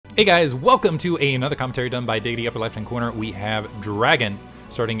Hey guys, welcome to another commentary done by Diggity. Upper left hand corner, we have Dragon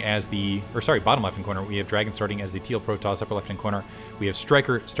starting as the, bottom left hand corner, we have Dragon starting as the Teal Protoss. Upper left hand corner, we have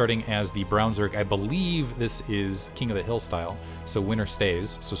Stryker starting as the Brown Zerg. I believe this is King of the Hill style, so winner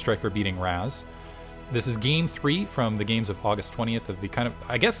stays. So Stryker beating Raz. This is game 3 from the games of August 20th of the kind of,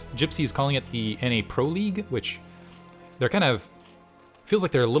 I guess Gypsy is calling it the NA Pro League, which they're kind of, feels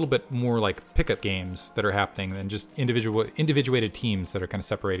like they're a little bit more like pickup games that are happening than just individuated teams that are kind of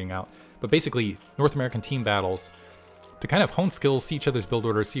separating out. But basically, North American team battles to kind of hone skills, see each other's build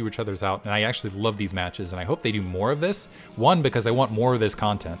orders, see each other's out. And I actually love these matches, and I hope they do more of this. One, because I want more of this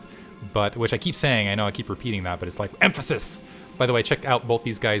content, but which I keep saying, I know I keep repeating that, but it's like emphasis. By the way, check out both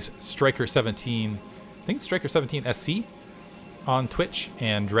these guys, Stryker 17, I think it's Stryker 17 SC on Twitch,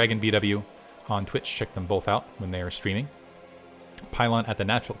 and Dragon BW on Twitch. Check them both out when they are streaming. Pylon at the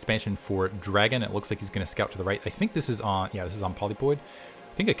natural expansion for Dragon. It looks like he's going to scout to the right. I think this is on, yeah, this is on Polypoid.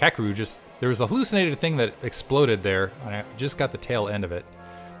 I think a Kakru just, there was a hallucinated thing that exploded there, and I just got the tail end of it.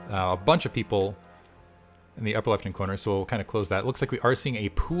 A bunch of people in the upper left-hand corner, so we'll kind of close that. It looks like we are seeing a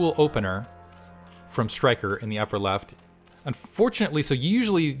pool opener from Stryker in the upper left. Unfortunately, so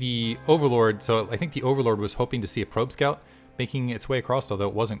usually the Overlord, so I think the Overlord was hoping to see a probe scout making its way across, although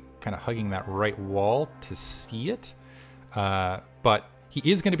it wasn't kind of hugging that right wall to see it. But he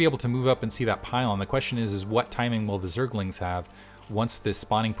is going to be able to move up and see that pylon. The question is what timing will the Zerglings have once this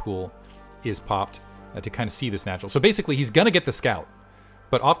spawning pool is popped to kind of see this natural. So basically, he's going to get the scout.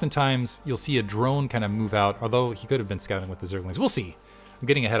 But oftentimes, you'll see a drone kind of move out, although he could have been scouting with the Zerglings. We'll see. I'm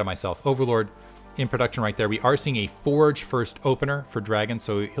getting ahead of myself. Overlord in production right there. We are seeing a Forge first opener for Dragon,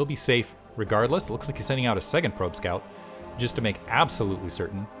 so he'll be safe regardless. It looks like he's sending out a second probe scout just to make absolutely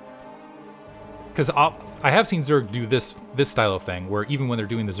certain. Because I have seen Zerg do this style of thing, where even when they're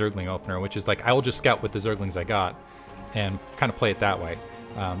doing the Zergling opener, which is like, I will just scout with the Zerglings I got, and kind of play it that way.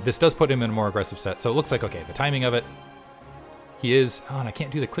 This does put him in a more aggressive set, so it looks like, okay, the timing of it, he is, oh, and I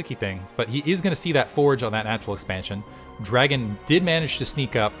can't do the clicky thing, but he is going to see that Forge on that natural expansion. Dragon did manage to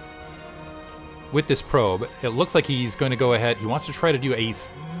sneak up with this probe. It looks like he's going to go ahead, he wants to try to do a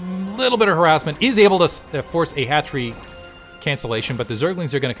little bit of harassment, is able to force a hatchery cancellation, but the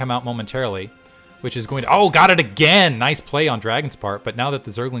Zerglings are going to come out momentarily, which is going to, oh, got it again! Nice play on Dragon's part, but now that the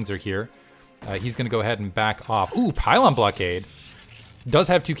Zerglings are here, he's going to go ahead and back off. Ooh, Pylon Blockade. Does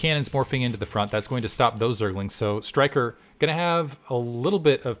have two cannons morphing into the front. That's going to stop those Zerglings. So Stryker going to have a little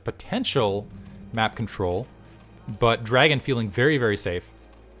bit of potential map control, but Dragon feeling very, very safe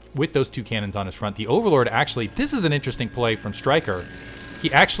with those two cannons on his front. The Overlord actually, this is an interesting play from Stryker.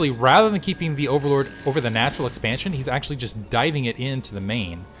 He actually, rather than keeping the Overlord over the natural expansion, he's actually just diving it into the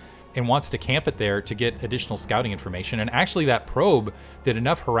main and wants to camp it there to get additional scouting information. And actually that probe did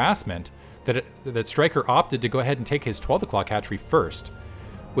enough harassment that Stryker opted to go ahead and take his 12 o'clock hatchery first,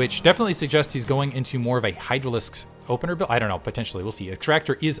 which definitely suggests he's going into more of a Hydralisk opener build. I don't know, potentially, we'll see.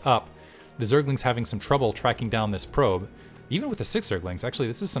 Extractor is up. The Zergling's having some trouble tracking down this probe. Even with the 6 Zerglings, actually,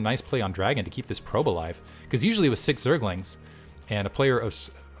 this is some nice play on Dragon to keep this probe alive, because usually with 6 Zerglings and a player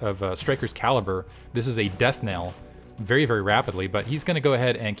of Stryker's caliber, this is a death knell very, very rapidly, but he's going to go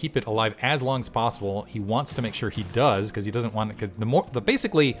ahead and keep it alive as long as possible. He wants to make sure he does, because he doesn't want it,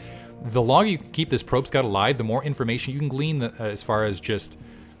 basically, the longer you keep this probe scout alive, the more information you can glean as far as just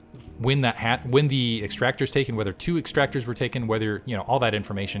when the extractor's taken, whether 2 extractors were taken, whether, you know, all that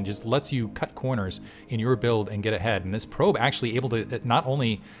information just lets you cut corners in your build and get ahead. And this probe actually able to not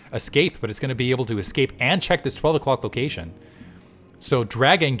only escape, but it's going to be able to escape and check this 12 o'clock location. So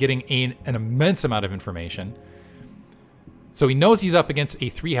Dragon getting an immense amount of information. So he knows he's up against a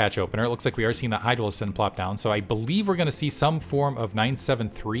 3-hatch opener. It looks like we are seeing that Hydralisk plop down. So I believe we're going to see some form of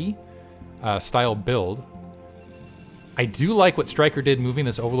 973 style build. I do like what Stryker did, moving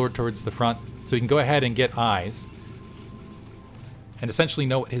this Overlord towards the front, so he can go ahead and get eyes and essentially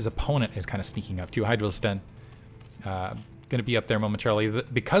know what his opponent is kind of sneaking up to. Hydralisk going to be up there momentarily.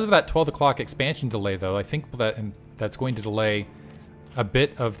 Because of that 12 o'clock expansion delay, though, I think that's going to delay a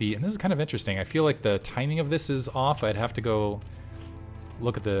bit of the, and this is kind of interesting, I feel like the timing of this is off. I'd have to go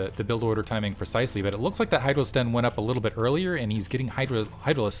look at the build order timing precisely, but it looks like that Hydralisk went up a little bit earlier, and he's getting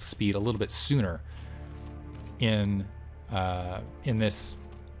Hydralisk speed a little bit sooner in this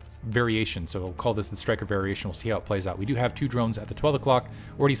variation. So we'll call this the Stryker variation. We'll see how it plays out. We do have 2 drones at the 12 o'clock,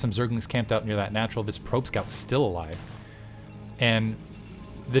 already some Zerglings camped out near that natural. This probe scout's still alive. And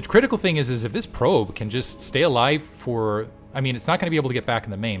the critical thing is if this probe can just stay alive for, I mean, it's not going to be able to get back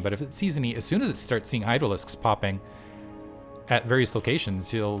in the main, but if it sees as soon as it starts seeing Hydralisks popping at various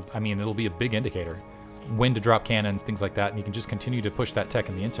locations, it'll be a big indicator. When to drop cannons, things like that, and you can just continue to push that tech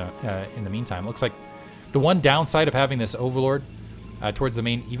in the meantime. Looks like the one downside of having this Overlord towards the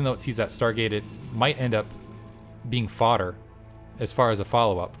main. Even though it sees that Stargate, it might end up being fodder as far as a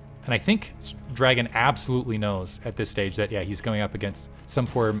follow-up. And I think Dragon absolutely knows at this stage that, yeah, he's going up against some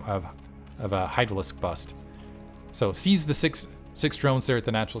form of a Hydralisk bust. So sees the six drones there at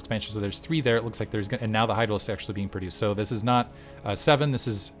the natural expansion. So there's 3 there. It looks like there's, and now the Hydralisk is actually being produced. So this is not 7. This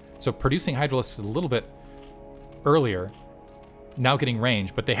is, so producing Hydralisks a little bit earlier, now getting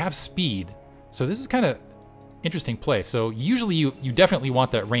range, but they have speed. So this is kind of interesting play. So usually you definitely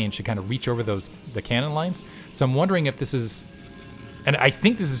want that range to kind of reach over the cannon lines. So I'm wondering if this is, and I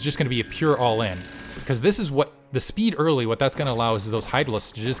think this is just going to be a pure all-in, because this is what the speed early, what that's going to allow is those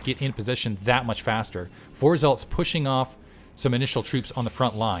Hydralisks to just get in position that much faster. 4 Zealots pushing off some initial troops on the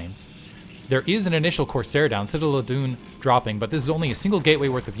front lines. There is an initial Corsair down, Citadel of Dune dropping, but this is only a single gateway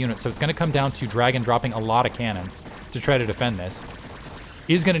worth of units, so it's going to come down to Dragon dropping a lot of cannons to try to defend this.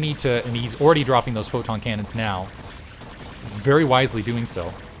 Is going to need to, and he's already dropping those photon cannons now, very wisely doing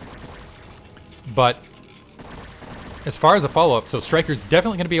so. But as far as a follow-up, so Stryker's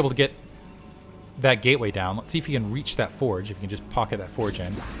definitely going to be able to get that gateway down. Let's see if he can reach that forge, if he can just pocket that forge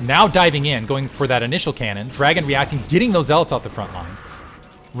in. Now diving in, going for that initial cannon. Dragon reacting, getting those Zealots out the front line.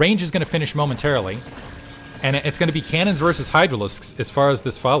 Range is going to finish momentarily. And it's going to be cannons versus Hydralisks as far as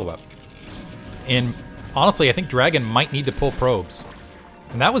this follow-up. And honestly, I think Dragon might need to pull probes.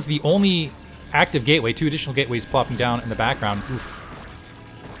 And that was the only active gateway, 2 additional gateways plopping down in the background. Oof.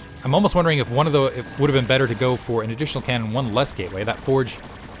 I'm almost wondering if it would have been better to go for an additional cannon, 1 less gateway. That forge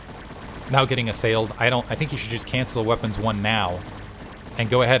now getting assailed. I think he should just cancel weapons 1 now and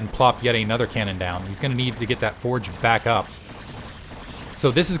go ahead and plop yet another cannon down. He's going to need to get that forge back up. So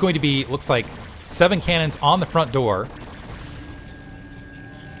this is going to be, looks like 7 cannons on the front door.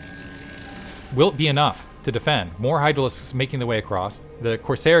 Will it be enough to defend? More Hydralisks making their way across. The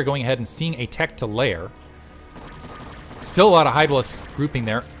Corsair going ahead and seeing a tech to layer. Still a lot of Hydralisks grouping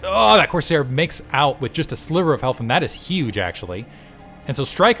there. Oh, that Corsair makes out with just a sliver of health, and that is huge, actually. And so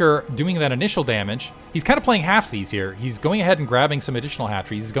Stryker doing that initial damage. He's kind of playing halfsies here. He's going ahead and grabbing some additional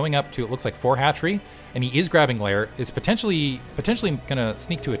hatcheries. He's going up to, it looks like 4 hatchery, and he is grabbing layer. It's potentially going to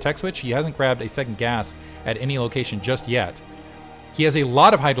sneak to a tech switch. He hasn't grabbed a second gas at any location just yet. He has a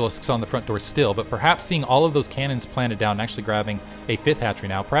lot of Hydralisks on the front door still, but perhaps seeing all of those cannons planted down and actually grabbing a 5th hatchery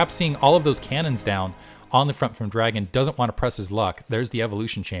now, perhaps seeing all of those cannons down on the front from Dragon, doesn't want to press his luck. There's the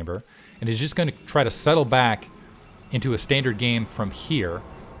evolution chamber, and is just going to try to settle back into a standard game from here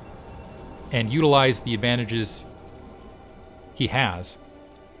and utilize the advantages he has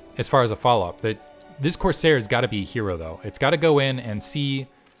as far as a follow-up. This Corsair has got to be a hero, though. It's got to go in and see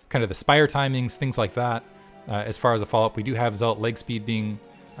kind of the spire timings, things like that. As far as a follow-up, we do have Zealot leg speed being...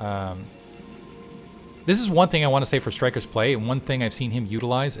 This is one thing I want to say for Stryker's play, and one thing I've seen him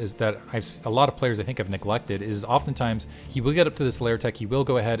utilize is that a lot of players I think have neglected, is oftentimes he will get up to this layer tech, he will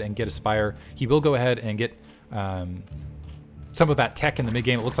go ahead and get a spire, he will go ahead and get some of that tech in the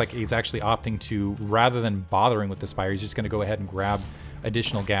mid-game. It looks like he's actually opting to, rather than bothering with the spire, he's just going to go ahead and grab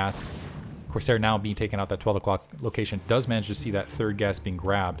additional gas. Corsair now being taken out, that 12 o'clock location does manage to see that 3rd gas being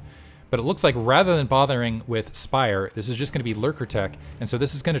grabbed. But it looks like rather than bothering with Spire, this is just going to be Lurker Tech, and so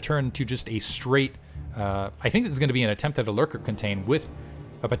this is going to turn to just a straight... I think this is going to be an attempt at a Lurker contain with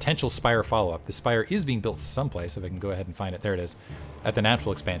a potential Spire follow-up. The Spire is being built someplace, if I can go ahead and find it. There it is, at the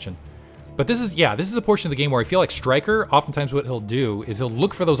natural expansion. But this is, yeah, this is the portion of the game where I feel like Stryker, oftentimes what he'll do is he'll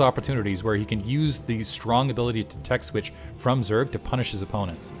look for those opportunities where he can use the strong ability to tech switch from Zerg to punish his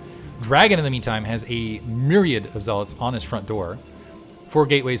opponents. Dragon, in the meantime, has a myriad of Zealots on his front door. 4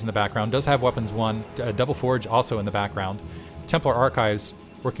 gateways in the background, does have weapons 1, a double forge also in the background. Templar Archives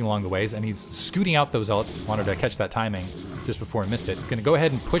working along the ways, and he's scooting out those Zealots. Wanted to catch that timing just before he missed it. He's going to go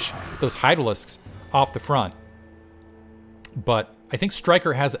ahead and push those Hydralisks off the front. But I think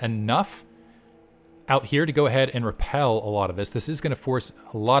Stryker has enough out here to go ahead and repel a lot of this. This is going to force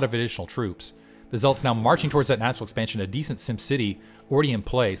a lot of additional troops. The Zealots now marching towards that natural expansion, a decent Sim City already in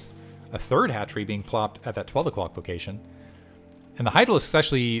place. A 3rd hatchery being plopped at that 12 o'clock location. And the Hydralisks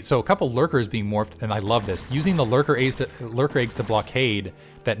actually, so a couple Lurkers being morphed, and I love this. Using the Lurker eggs to blockade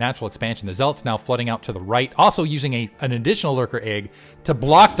that natural expansion. The Zealots now flooding out to the right. Also using an additional Lurker egg to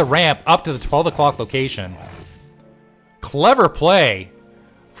block the ramp up to the 12 o'clock location. Clever play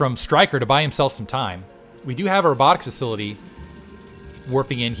from Stryker to buy himself some time. We do have a robotics facility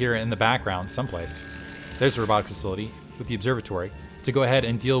warping in here in the background someplace. There's a robotics facility with the observatory to go ahead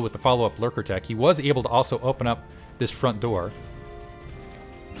and deal with the follow-up Lurker tech. He was able to also open up this front door.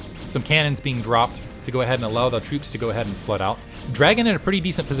 Some cannons being dropped to go ahead and allow the troops to go ahead and flood out. Dragon in a pretty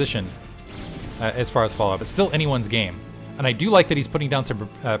decent position as far as follow-up. It's still anyone's game. And I do like that he's putting down some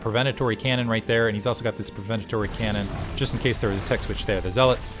preventatory cannon right there, and he's also got this preventatory cannon just in case there was a tech switch there. The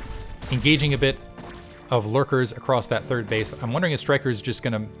Zealots engaging a bit of lurkers across that third base. I'm wondering if Stryker's just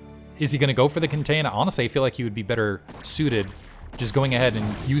gonna... Is he gonna go for the contain? Honestly, I feel like he would be better suited just going ahead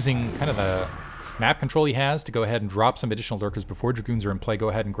and using kind of the map control he has to go ahead and drop some additional lurkers before Dragoons are in play. Go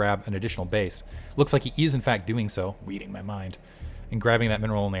ahead and grab an additional base. Looks like he is in fact doing so, reading my mind, and grabbing that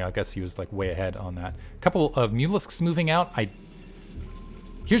mineral only. I guess he was like way ahead on that. A couple of Mulisks moving out.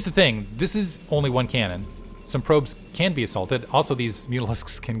 Here's the thing, this is only one cannon. Some probes can be assaulted. Also, these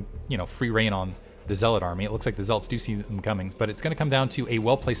Mulisks can, you know, free reign on the Zealot army. It looks like the Zealots do see them coming, but it's going to come down to a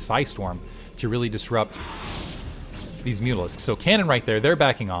well-placed Psy Storm to really disrupt these Mulisks. So cannon right there, they're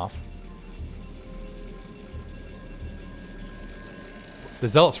backing off. The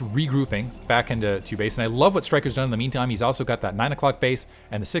Zealots regrouping back into 2 base, and I love what Stryker's done in the meantime. He's also got that 9 o'clock base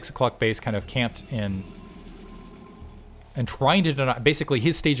and the 6 o'clock base kind of camped in and trying to deny. Basically,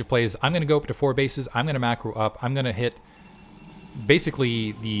 his stage of play is, I'm going to go up to 4 bases, I'm going to macro up, I'm going to hit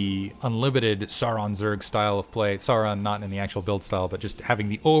basically the unlimited Sauron Zerg style of play. Sauron not in the actual build style, but just having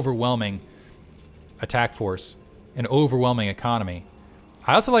the overwhelming attack force and overwhelming economy.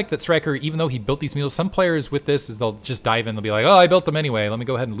 I also like that Stryker, even though he built these mules, some players with this is they'll just dive in, they'll be like, oh, I built them anyway, let me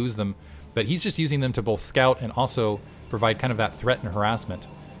go ahead and lose them. But he's just using them to both scout and also provide kind of that threat and harassment.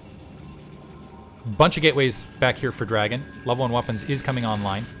 Bunch of gateways back here for Dragon. Level 1 weapons is coming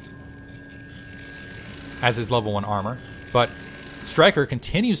online, as is level 1 armor. But Stryker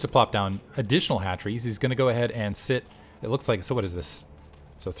continues to plop down additional hatcheries. He's going to go ahead and sit, it looks like, so what is this?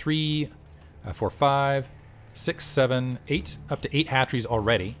 So 3, 4, 5, 6, 7, 8, up to 8 hatcheries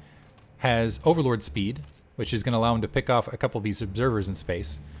already. Has Overlord speed, which is going to allow him to pick off a couple of these observers in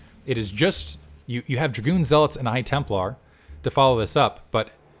space. It is just, you have Dragoon Zealots and a High Templar to follow this up,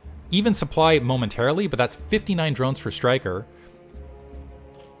 but even supply momentarily, but that's 59 drones for Stryker.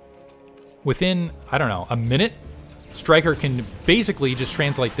 Within, I don't know, a minute, Stryker can basically just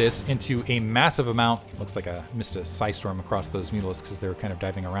translate this into a massive amount. Looks like I missed a Psy Storm across those Mulisks as they were kind of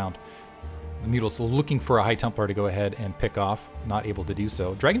diving around. The Mules looking for a High Templar to go ahead and pick off, not able to do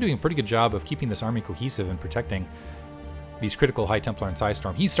so. Dragon doing a pretty good job of keeping this army cohesive and protecting these critical High Templar and Psy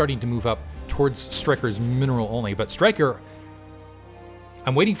Storm. He's starting to move up towards Stryker's mineral only, but Stryker,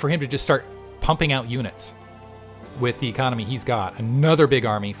 I'm waiting for him to just start pumping out units with the economy he's got. Another big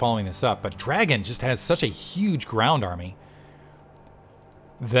army following this up, but Dragon just has such a huge ground army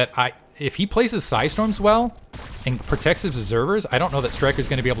that if he places Psy Storms well and protects his observers, I don't know that Stryker's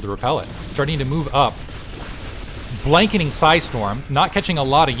going to be able to repel it. Starting to move up, blanketing Psy Storm, not catching a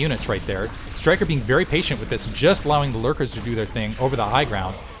lot of units right there. Stryker being very patient with this, just allowing the lurkers to do their thing over the high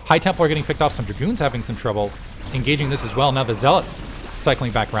ground. High Templar getting picked off, some Dragoons having some trouble engaging this as well. Now the Zealots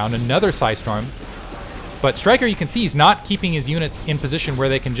cycling back around, another Psy Storm. But Stryker, you can see he's not keeping his units in position where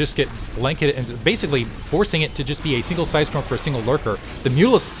they can just get blanketed and basically forcing it to just be a single Psy Storm for a single lurker. The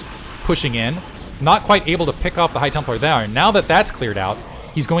Mulists pushing in, not quite able to pick off the High Templar there. Now that that's cleared out,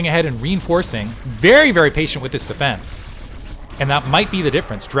 he's going ahead and reinforcing. Very, very patient with this defense. And that might be the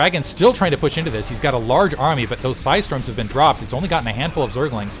difference. Dragon's still trying to push into this. He's got a large army, but those Psy Storms have been dropped. It's only gotten a handful of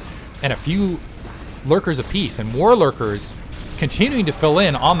Zerglings and a few lurkers apiece, and more lurkers continuing to fill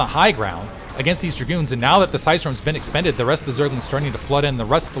in on the high ground against these Dragoons. And now that the Psy Storm's been expended, the rest of the Zerglings starting to flood in, the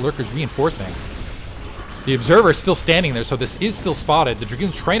rest of the lurkers reinforcing. The Observer's still standing there, so this is still spotted. The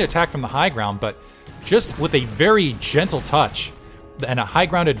Dragoons trying to attack from the high ground, but just with a very gentle touch and a high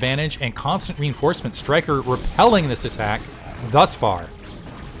ground advantage and constant reinforcement, Stryker repelling this attack thus far.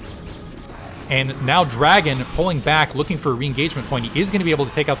 And now Dragon pulling back, looking for a re-engagement point. He is going to be able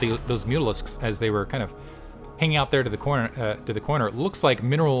to take out those Mutalisks as they were kind of hanging out there to the corner. It looks like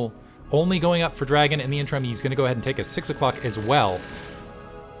mineral only going up for Dragon. In the interim, he's going to go ahead and take a 6 o'clock as well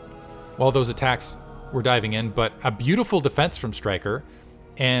while those attacks were diving in. But a beautiful defense from Stryker.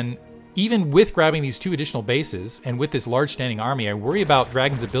 And even with grabbing these 2 additional bases and with this large standing army, I worry about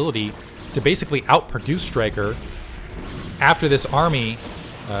Dragon's ability to basically outproduce Stryker after this army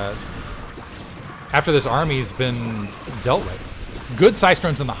has been dealt with. Good Psy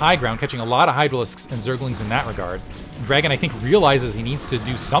Storms on the high ground, catching a lot of Hydralisks and Zerglings in that regard. Dragon, I think, realizes he needs to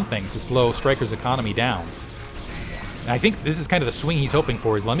do something to slow Stryker's economy down. And I think this is kind of the swing he's hoping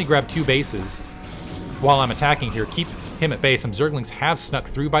for, is let me grab 2 bases while I'm attacking here, keep him at bay. Some Zerglings have snuck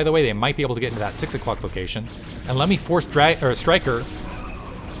through, by the way. They might be able to get into that 6 o'clock location. And let me force Stryker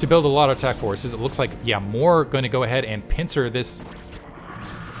to build a lot of attack forces. It looks like, yeah, more going to go ahead and pincer this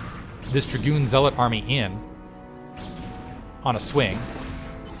Dragoon Zealot army in on a swing.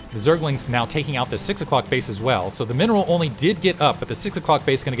 The Zerglings now taking out the 6 o'clock base as well. So the mineral only did get up, but the 6 o'clock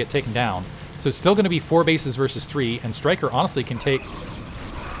base is going to get taken down. So it's still going to be 4 bases versus 3, and Stryker honestly can take...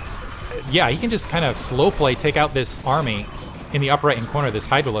 Yeah, he can just kind of slow play, take out this army in the upper right-hand corner, this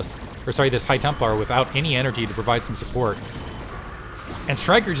Hydralisk, or sorry, this High Templar without any energy to provide some support. And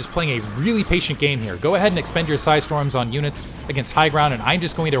Stryker just playing a really patient game here. Go ahead and expend your Psy Storms on units against high ground, and I'm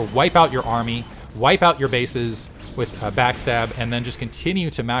just going to wipe out your army, wipe out your bases with backstab, and then just continue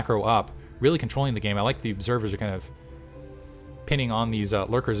to macro up, really controlling the game. I like the observers are kind of pinning on these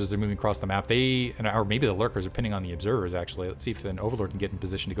lurkers as they're moving across the map. Or maybe the lurkers are pinning on the observers, actually. Let's see if an Overlord can get in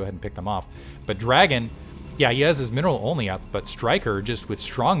position to go ahead and pick them off. But Dragon, yeah, he has his mineral only up, but Stryker, just with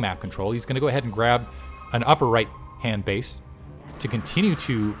strong map control, he's going to go ahead and grab an upper right-hand base to continue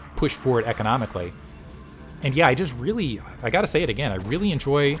to push forward economically. And yeah, I gotta say it again, I really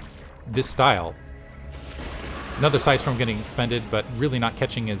enjoy this style. Another Psy Storm getting expended, but really not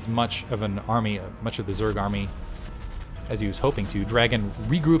catching as much of an army, much of the Zerg army as he was hoping to. Dragon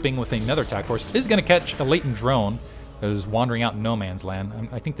regrouping with another attack force is gonna catch a latent drone that was wandering out in no man's land.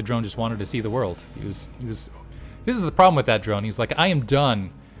 I think the drone just wanted to see the world. This is the problem with that drone. He's like, I am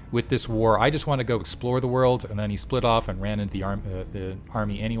done with this war. I just want to go explore the world. And then he split off and ran into the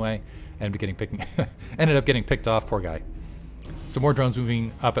army anyway, and ended up getting picked off. Poor guy. Some more drones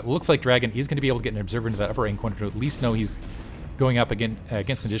moving up. It looks like Dragon is going to be able to get an observer into that upper right corner to at least know he's going up again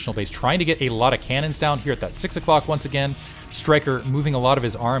against an additional base, trying to get a lot of cannons down here at that 6 o'clock once again. Stryker moving a lot of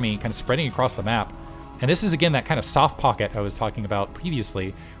his army, kind of spreading across the map. And this is, again, that kind of soft pocket I was talking about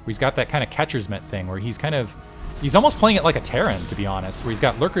previously, where he's got that kind of catcher's mitt thing, where he's almost playing it like a Terran, to be honest, where he's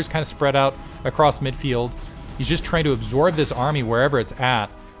got lurkers kind of spread out across midfield. He's just trying to absorb this army wherever it's at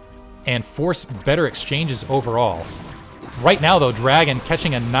and force better exchanges overall. Right now, though, Dragon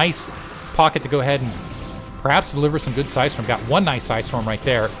catching a nice pocket to go ahead and perhaps deliver some good Psy Storm. Got one nice Psy Storm right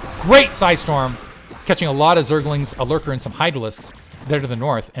there. Great Psy Storm! Catching a lot of Zerglings, a lurker, and some Hydralisks there to the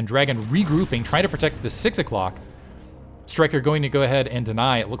north, and Dragon regrouping, trying to protect the 6 o'clock. Stryker going to go ahead and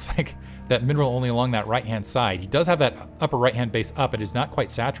deny. It looks like that mineral only along that right-hand side. He does have that upper right-hand base up. It is not quite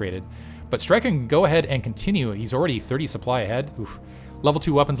saturated, but Stryker can go ahead and continue. He's already 30 supply ahead. Oof. Level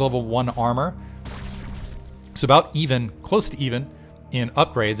 2 weapons, level 1 armor. So about even, close to even in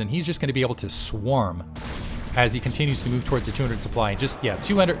upgrades, and he's just going to be able to swarm as he continues to move towards the 200 supply. Just, yeah,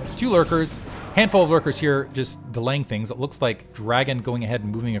 2 lurkers, handful of lurkers here, just delaying things. It looks like Dragon going ahead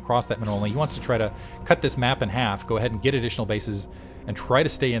and moving across that mineral only. He wants to try to cut this map in half, go ahead and get additional bases, and try to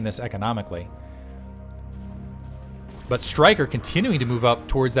stay in this economically. But Stryker continuing to move up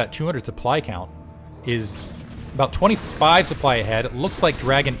towards that 200 supply count is about 25 supply ahead. It looks like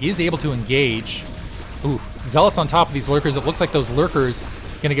Dragon is able to engage. Ooh, Zealots on top of these lurkers. It looks like those lurkers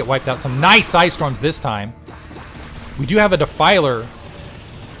going to get wiped out. Some nice Psy Storms this time. We do have a Defiler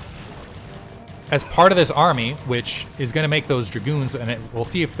as part of this army, which is going to make those Dragoons, and we'll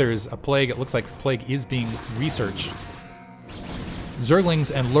see if there's a Plague. It looks like Plague is being researched.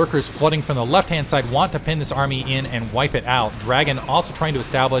 Zerglings and lurkers flooding from the left-hand side want to pin this army in and wipe it out. Dragon also trying to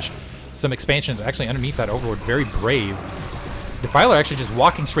establish some expansion actually underneath that Overlord. Very brave. Defiler actually just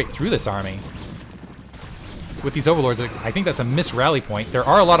walking straight through this army. With these Overlords, I think that's a missed rally point. There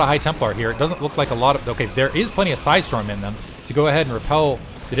are a lot of High Templar here. It doesn't look like a lot of... Okay, there is plenty of Psy Storm in them to go ahead and repel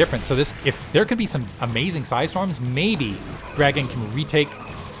the difference. So if there could be some amazing Psy Storms, maybe Dragon can retake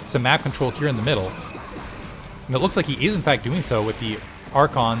some map control here in the middle. And it looks like he is, in fact, doing so with the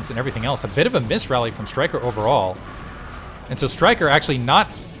Archons and everything else. A bit of a miss rally from Stryker overall. And so Stryker actually not...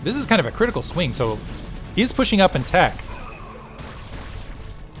 This is kind of a critical swing, so is pushing up in tech.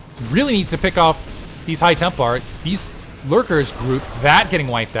 Really needs to pick off these High Templar. These lurkers group, that getting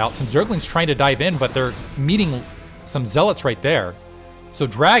wiped out. Some Zerglings trying to dive in, but they're meeting some Zealots right there. So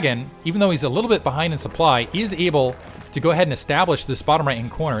Dragon, even though he's a little bit behind in supply, is able to go ahead and establish this bottom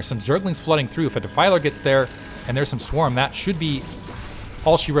right-hand corner. Some Zerglings flooding through. If a Defiler gets there and there's some Swarm, that should be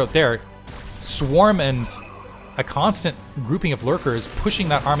all she wrote there. Swarm and a constant grouping of lurkers pushing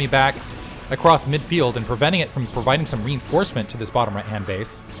that army back across midfield and preventing it from providing some reinforcement to this bottom right-hand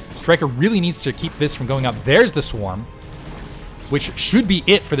base. Stryker really needs to keep this from going up. There's the Swarm, which should be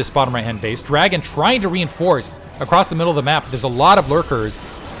it for this bottom right-hand base. Dragon trying to reinforce across the middle of the map. There's a lot of lurkers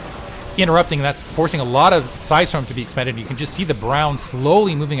interrupting, and that's forcing a lot of Psy Storm to be expended. You can just see the brown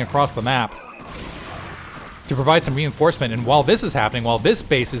slowly moving across the map to provide some reinforcement. And while this is happening, while this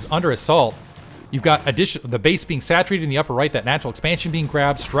base is under assault, you've got the base being saturated in the upper right, that natural expansion being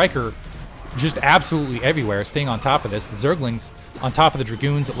grabbed. Stryker just absolutely everywhere, staying on top of this. The Zerglings on top of the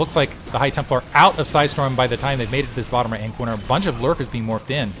Dragoons. It looks like the High Templar out of Psy Storm by the time they've made it to this bottom right-hand corner. A bunch of lurkers being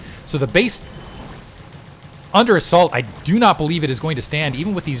morphed in. So the base under assault. I do not believe it is going to stand,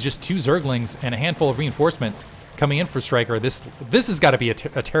 even with these just 2 Zerglings and a handful of reinforcements coming in for Stryker. This has got to be a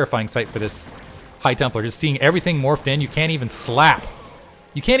terrifying sight for this High Templar. Just seeing everything morphed in. You can't even slap.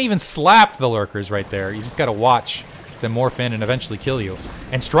 You can't even slap the lurkers right there. You just got to watch them morph in and eventually kill you.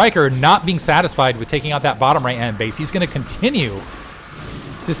 And Stryker not being satisfied with taking out that bottom right-hand base. He's going to continue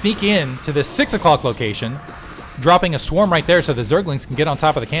to sneak in to this 6 o'clock location, dropping a swarm right there so the Zerglings can get on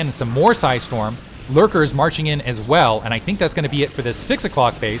top of the cannon. Some more Psy Storm. Lurkers marching in as well, and I think that's going to be it for this 6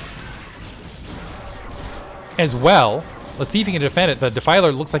 o'clock base as well. Let's see if he can defend it. The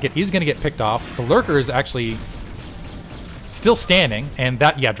Defiler looks like it is going to get picked off. The Lurker is actually still standing, and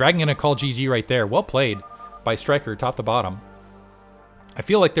that, yeah, Dragon going to call GG right there. Well played by Stryker, top to bottom. I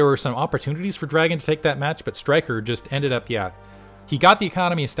feel like there were some opportunities for Dragon to take that match, but Stryker just ended up, yeah, he got the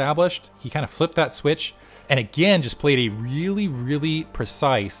economy established. He kind of flipped that switch, and again, just played a really, really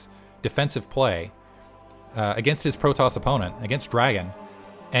precise defensive play against his Protoss opponent, against Dragon,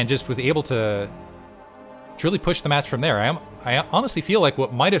 and just was able to really push the match from there. I honestly feel like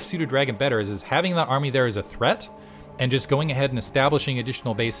what might have suited Dragon better is having that army there as a threat and just going ahead and establishing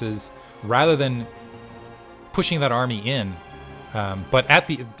additional bases rather than pushing that army in. But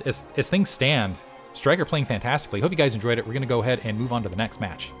as things stand, Stryker playing fantastically. Hope you guys enjoyed it. We're going to go ahead and move on to the next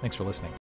match. Thanks for listening.